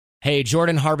Hey,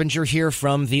 Jordan Harbinger here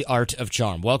from The Art of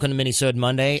Charm. Welcome to Minisode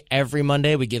Monday. Every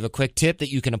Monday, we give a quick tip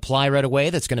that you can apply right away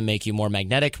that's going to make you more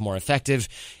magnetic, more effective.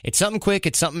 It's something quick.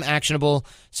 It's something actionable.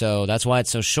 So that's why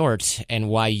it's so short and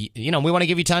why, we want to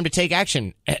give you time to take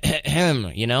action.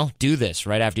 Do this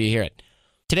right after you hear it.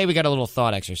 Today, we got a little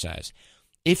thought exercise.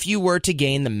 If you were to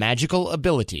gain the magical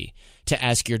ability to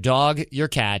ask your dog, your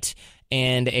cat,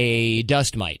 and a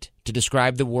dust mite to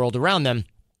describe the world around them,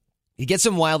 you get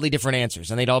some wildly different answers,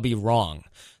 and they'd all be wrong.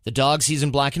 The dog sees in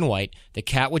black and white. The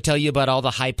cat would tell you about all the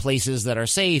high places that are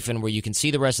safe and where you can see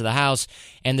the rest of the house.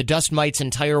 And the dust mite's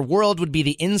entire world would be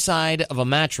the inside of a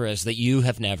mattress that you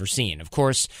have never seen. Of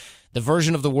course, the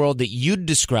version of the world that you'd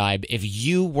describe if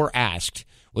you were asked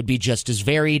would be just as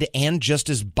varied and just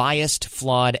as biased,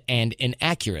 flawed, and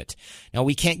inaccurate. Now,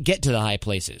 we can't get to the high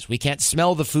places. We can't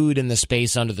smell the food in the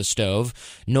space under the stove,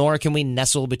 nor can we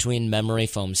nestle between memory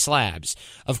foam slabs.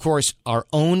 Of course, our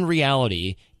own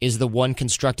reality is the one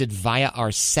constructed via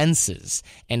our senses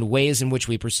and ways in which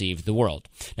we perceive the world.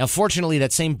 Now, fortunately,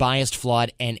 that same biased,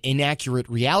 flawed, and inaccurate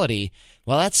reality,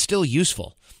 well, that's still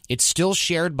useful. It's still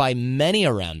shared by many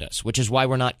around us, which is why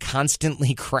we're not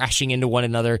constantly crashing into one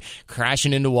another,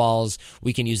 crashing into walls.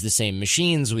 We can use the same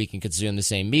machines. We can consume the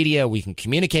same media. We can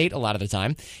communicate a lot of the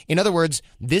time. In other words,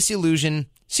 this illusion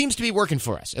seems to be working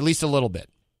for us, at least a little bit.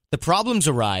 The problems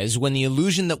arise when the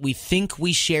illusion that we think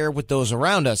we share with those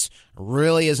around us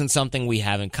really isn't something we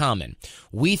have in common.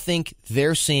 We think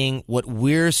they're seeing what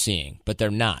we're seeing, but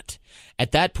they're not.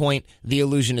 At that point, the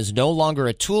illusion is no longer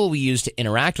a tool we use to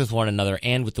interact with one another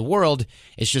and with the world.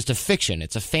 It's just a fiction.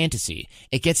 It's a fantasy.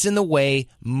 It gets in the way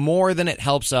more than it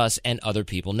helps us and other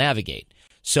people navigate.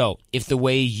 So, if the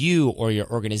way you or your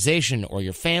organization or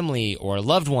your family or a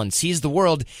loved one sees the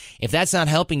world, if that's not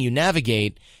helping you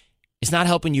navigate, it's not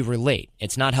helping you relate.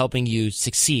 It's not helping you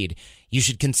succeed. You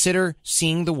should consider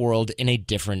seeing the world in a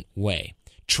different way.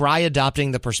 Try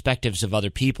adopting the perspectives of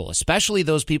other people, especially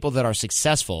those people that are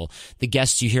successful. The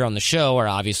guests you hear on the show are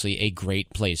obviously a great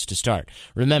place to start.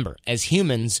 Remember, as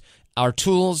humans, our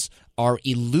tools are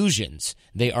illusions.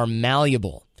 They are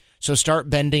malleable. So start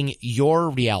bending your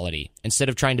reality instead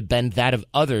of trying to bend that of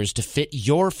others to fit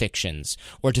your fictions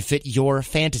or to fit your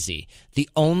fantasy. The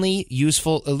only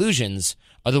useful illusions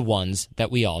are the ones that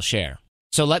we all share.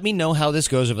 So let me know how this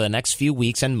goes over the next few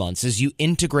weeks and months as you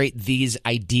integrate these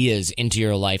ideas into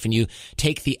your life and you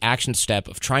take the action step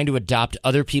of trying to adopt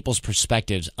other people's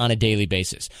perspectives on a daily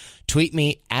basis. Tweet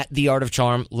me at The Art of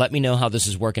Charm. Let me know how this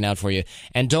is working out for you.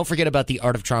 And don't forget about the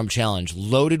Art of Charm Challenge,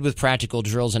 loaded with practical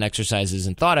drills and exercises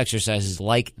and thought exercises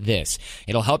like this.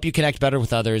 It'll help you connect better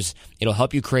with others. It'll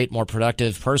help you create more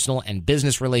productive personal and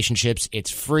business relationships. It's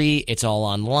free. It's all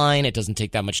online. It doesn't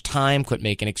take that much time. Quit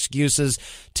making excuses.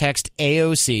 Text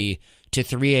AOC to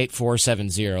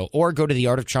 38470 or go to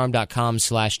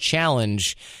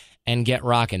theartofcharm.com/challenge and get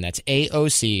rocking. That's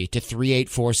AOC to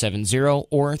 38470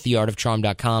 or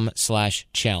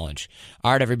theartofcharm.com/challenge.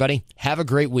 All right, everybody, have a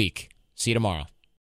great week. See you tomorrow.